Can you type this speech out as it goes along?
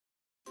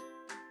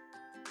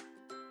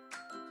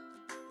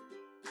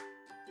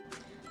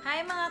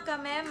Hi mga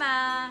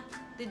ka-MEMA!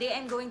 Today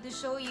I'm going to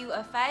show you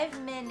a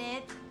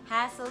 5-minute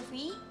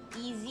hassle-free,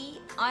 easy,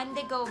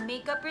 on-the-go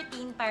makeup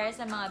routine para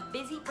sa mga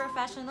busy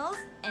professionals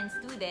and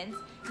students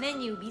na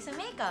newbie sa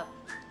makeup.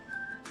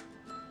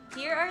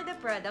 Here are the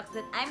products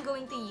that I'm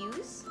going to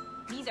use.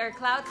 These are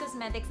Cloud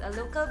Cosmetics, a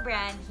local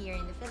brand here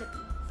in the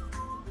Philippines.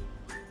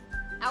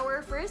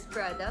 Our first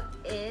product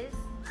is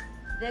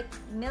the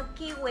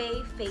Milky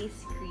Way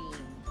Face Cream.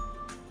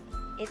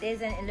 It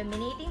is an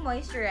illuminating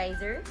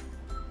moisturizer,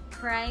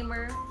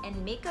 primer, and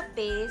makeup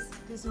base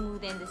to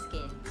smoothen the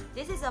skin.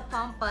 This is a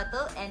pump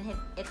bottle and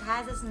it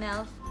has a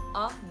smell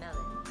of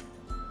melon.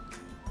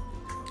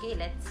 Okay,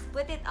 let's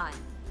put it on.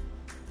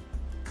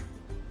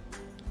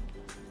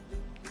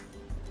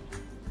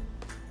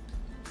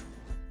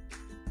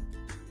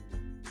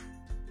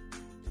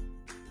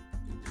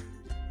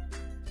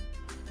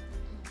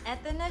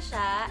 Eto na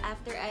siya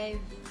after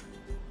I've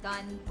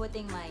done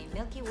putting my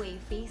Milky Way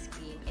Face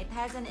Cream. It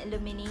has an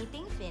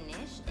illuminating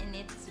finish and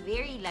it's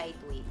very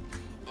lightweight.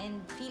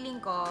 And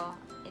feeling ko,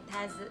 it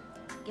has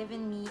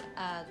given me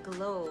a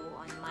glow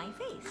on my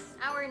face.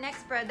 Our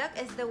next product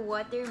is the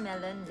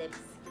Watermelon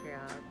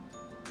Lipscrub.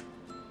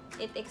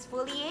 It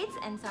exfoliates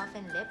and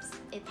softens lips.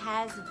 It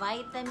has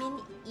vitamin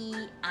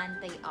E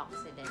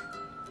antioxidant.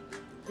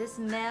 The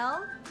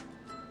smell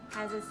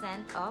has a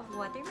scent of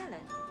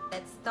watermelon.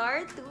 Let's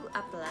start to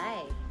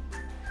apply.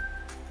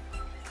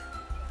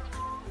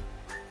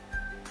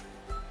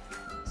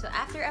 So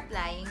after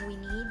applying, we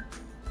need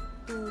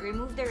to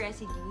remove the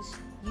residues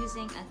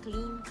using a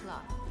clean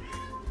cloth.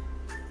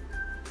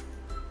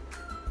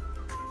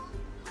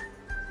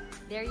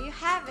 There you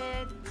have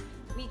it!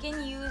 We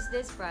can use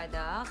this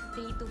product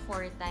 3 to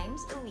 4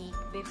 times a week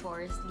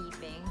before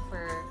sleeping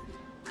for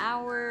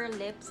our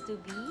lips to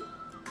be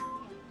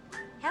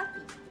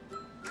healthy.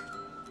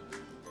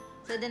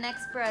 So the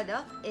next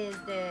product is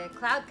the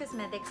Cloud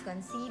Cosmetics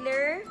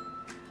Concealer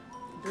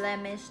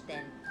Blemish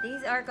Tint.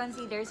 These are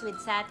concealers with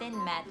satin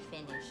matte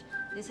finish.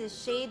 This is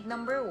shade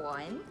number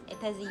 1. It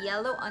has a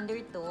yellow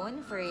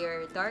undertone for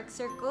your dark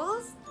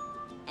circles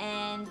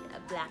and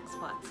black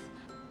spots.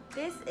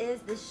 This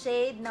is the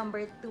shade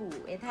number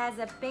 2. It has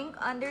a pink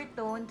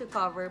undertone to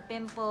cover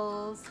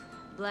pimples,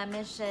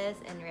 blemishes,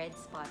 and red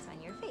spots on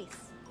your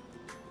face.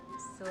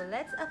 So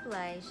let's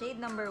apply shade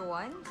number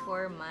 1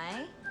 for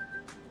my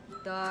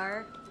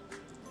dark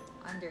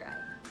under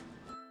eye.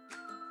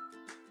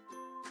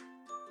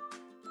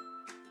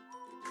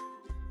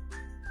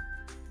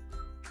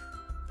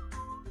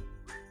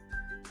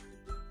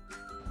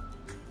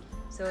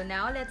 So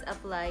now let's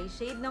apply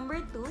shade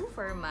number 2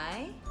 for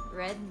my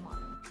red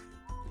mark.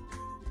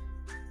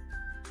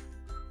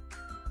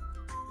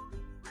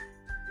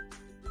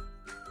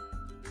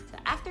 So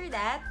after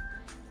that,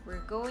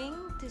 we're going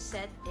to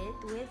set it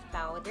with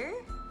powder.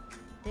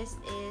 This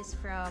is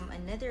from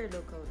another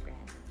local brand.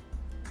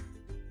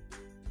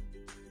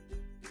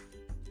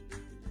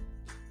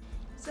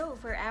 So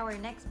for our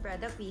next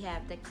product, we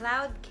have the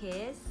Cloud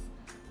Kiss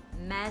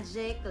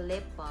Magic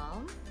Lip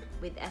Balm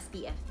with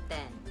SPF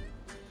 10.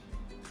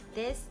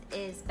 This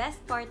is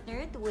best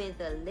partnered with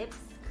the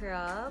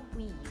Lipscrub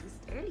we used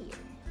earlier.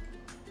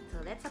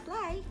 So let's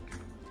apply.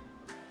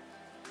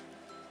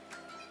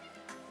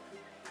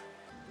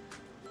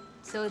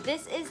 So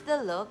this is the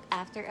look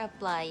after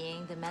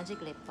applying the Magic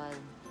Lip Balm.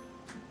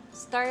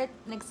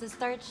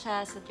 Nagsa-start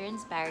siya sa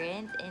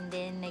transparent and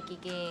then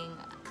nagiging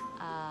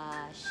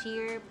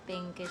sheer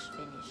pinkish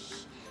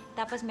finish.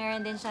 Tapos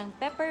meron din siyang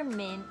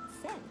peppermint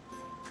scent.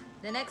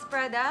 The next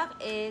product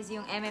is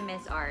yung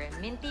MMSR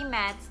Minty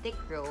Matte Stick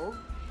Robe.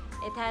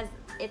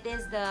 It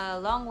is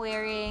the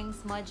long-wearing,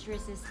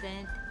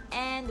 smudge-resistant,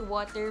 and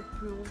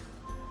waterproof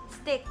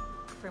stick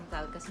from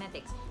Cloud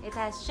Cosmetics. It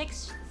has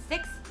six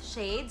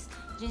shades: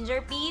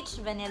 Ginger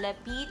Peach, Vanilla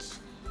Peach,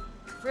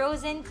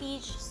 Frozen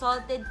Peach,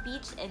 Salted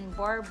Peach, and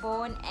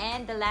Bourbon.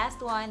 And the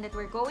last one that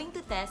we're going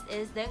to test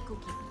is the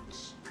Cookie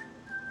Peach.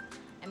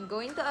 I'm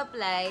going to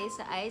apply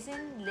sa eyes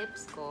and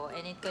lips ko,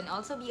 and it can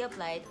also be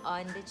applied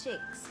on the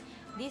cheeks.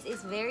 This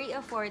is very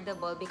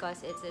affordable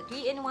because it's a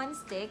 3-in-1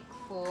 stick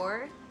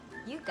for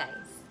you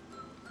guys.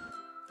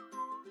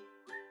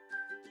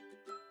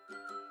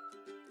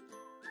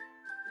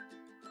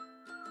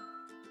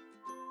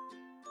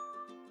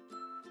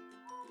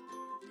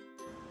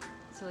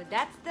 So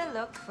that's the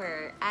look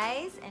for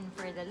eyes and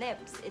for the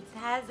lips. It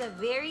has a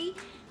very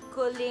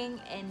cooling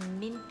and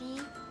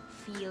minty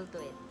feel to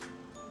it.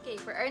 Okay,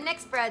 for our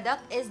next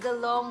product is the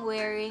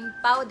long-wearing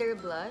powder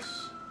blush.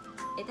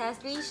 It has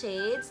 3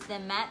 shades, the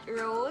Matte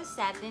Rose,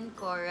 Satin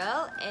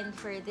Coral, and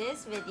for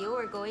this video,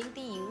 we're going to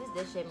use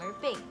the Shimmer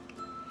Pink.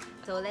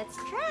 So let's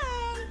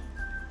try!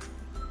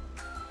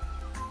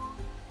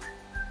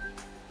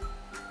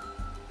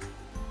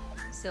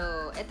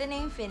 So, ito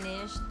na yung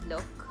finished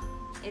look.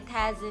 It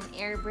has an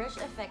airbrush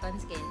effect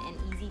on skin and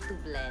easy to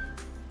blend.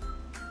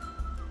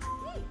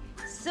 Okay.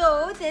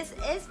 So, this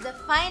is the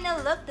final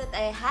look that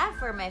I have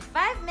for my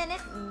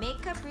 5-minute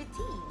makeup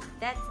routine.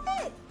 That's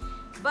it!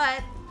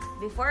 But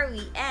before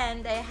we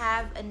end, I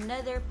have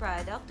another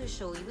product to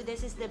show you.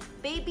 This is the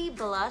Baby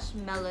Blush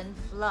Melon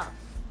Fluff.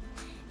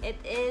 It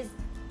is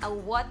a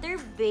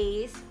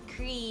water-based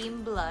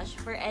cream blush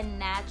for a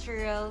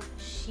natural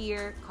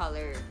sheer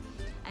color.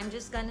 I'm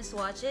just gonna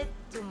swatch it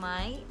to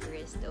my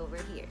wrist over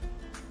here.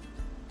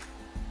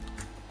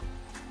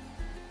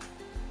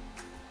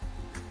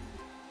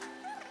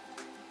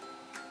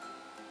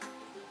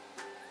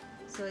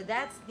 So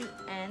that's the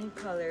end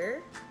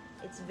color.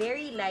 It's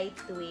very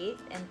lightweight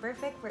and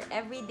perfect for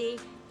everyday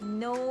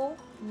no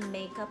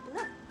makeup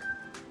look.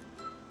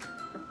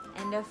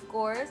 And of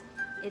course,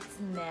 it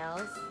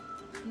smells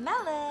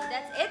melon.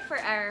 That's it for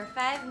our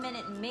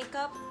 5-minute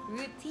makeup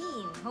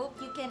routine. Hope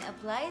you can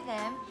apply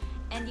them,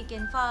 and you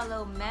can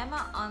follow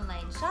MEMA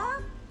online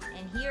shop.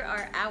 And here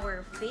are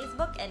our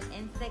Facebook and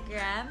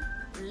Instagram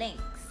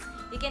links.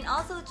 You can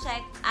also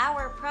check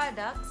our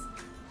products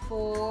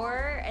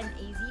for an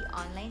easy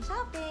online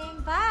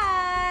shopping.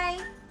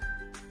 Bye!